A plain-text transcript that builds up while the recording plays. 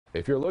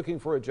If you're looking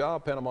for a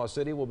job, Panama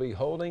City will be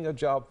holding a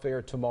job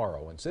fair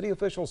tomorrow, and city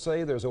officials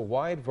say there's a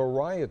wide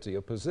variety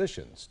of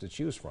positions to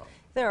choose from.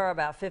 There are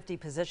about 50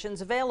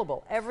 positions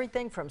available,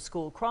 everything from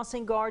school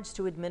crossing guards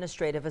to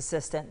administrative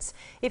assistants.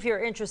 If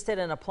you're interested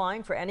in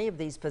applying for any of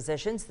these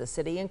positions, the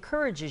city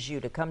encourages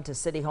you to come to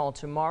City Hall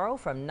tomorrow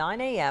from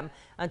 9 a.m.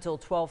 until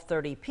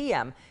 12:30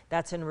 p.m.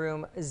 That's in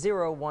room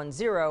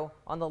 010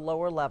 on the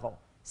lower level.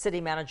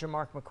 City Manager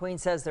Mark McQueen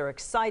says they're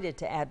excited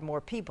to add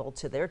more people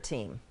to their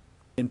team.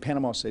 In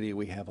Panama City,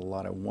 we have a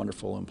lot of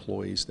wonderful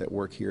employees that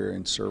work here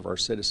and serve our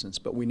citizens,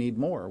 but we need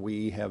more.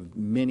 We have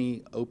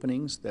many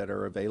openings that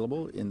are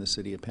available in the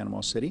city of Panama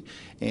City,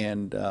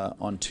 and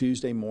on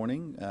Tuesday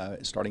morning,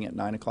 starting at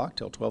 9 o'clock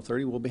till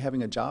 12:30, we'll be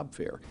having a job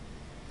fair.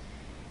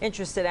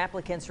 Interested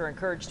applicants are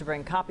encouraged to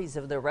bring copies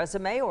of their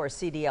resume or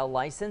CDL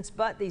license,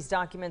 but these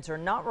documents are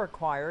not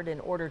required in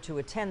order to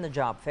attend the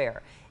job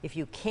fair. If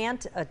you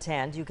can't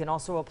attend, you can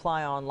also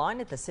apply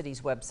online at the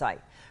city's website.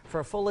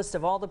 For a full list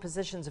of all the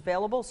positions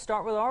available,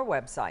 start with our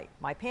website,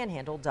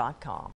 mypanhandle.com.